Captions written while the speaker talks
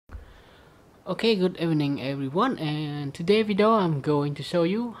Okay, good evening everyone, and today video I'm going to show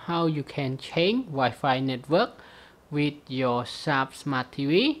you how you can change Wi-Fi network with your Sharp Smart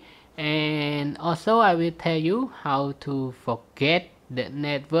TV, and also I will tell you how to forget the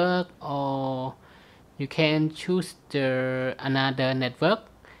network, or you can choose another network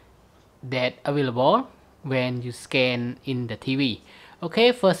that available when you scan in the TV.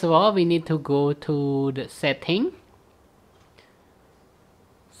 Okay, first of all we need to go to the setting.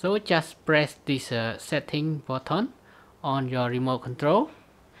 So just press this setting button on your remote control.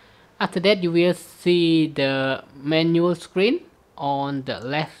 After that you will see the menu screen on the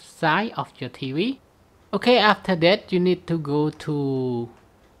left side of your TV. Okay, after that you need to go to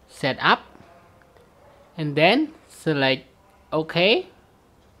setup and then select OK.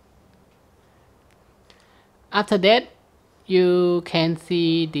 After that you can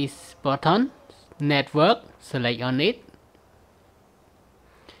see this button network, select on it,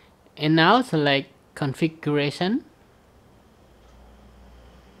 and now select configuration.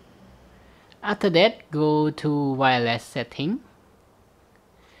 After that go to wireless setting,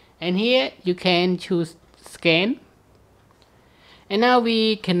 and here you can choose scan, and now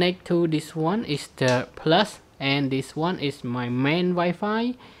we connect to this one is the plus, and this one is my main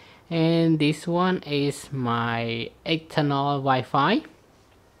Wi-Fi, and this one is my external Wi-Fi.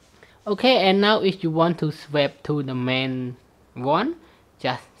 Okay, and now if you want to swap to the main one,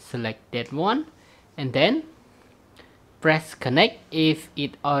 just select that one and then press connect if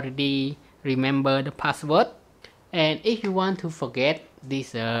it already remember the password. And if you want to forget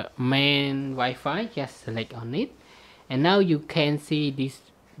this main Wi-Fi, just select on it, and now you can see this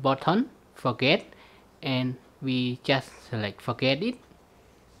button forget, and we just select forget it,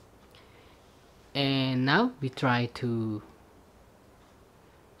 and now we try to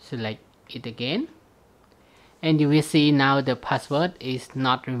select it again, and you will see now the password is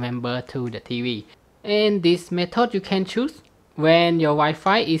not remembered to the TV. And this method you can choose when your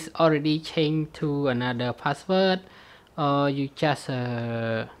Wi-Fi is already changed to another password, or you just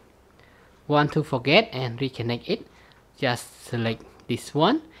want to forget and reconnect it. Just select this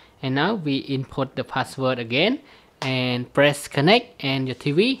one, and now we input the password again and press connect, and your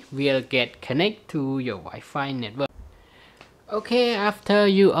TV will get connect to your Wi-Fi network. Okay, after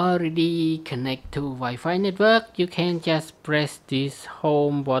you already connect to Wi-Fi network, you can just press this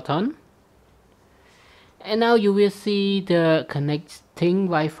home button, and now you will see the connecting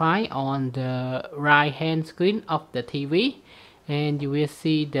Wi-Fi on the right hand screen of the TV, and you will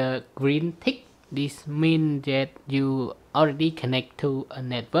see the green tick. This means that you already connect to a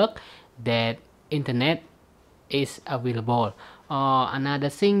network that internet is available. Or another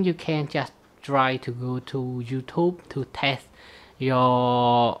thing, you can just try to go to YouTube to test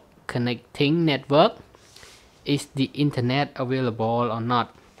your connecting network. Is the internet available or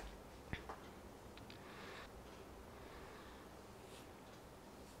not?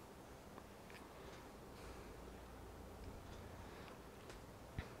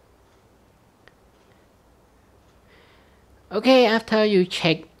 Okay, after you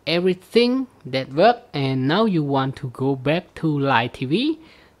check everything that work, and now you want to go back to live TV,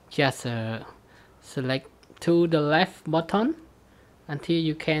 just select to the left button until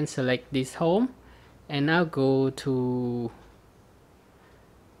you can select this home, and now go to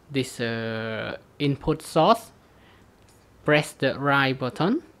this input source, press the right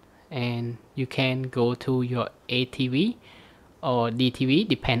button, and you can go to your ATV or DTV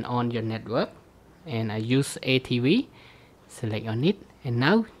depend on your network, and I use ATV. Select on it, and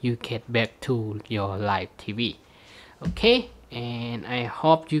now you get back to your live TV. Okay, and I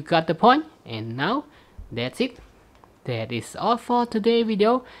hope you got the point, and now that's it. That is all for today's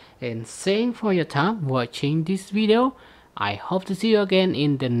video, and thanks for your time watching this video. I hope to see you again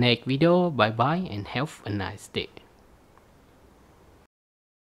in the next video. Bye bye and have a nice day.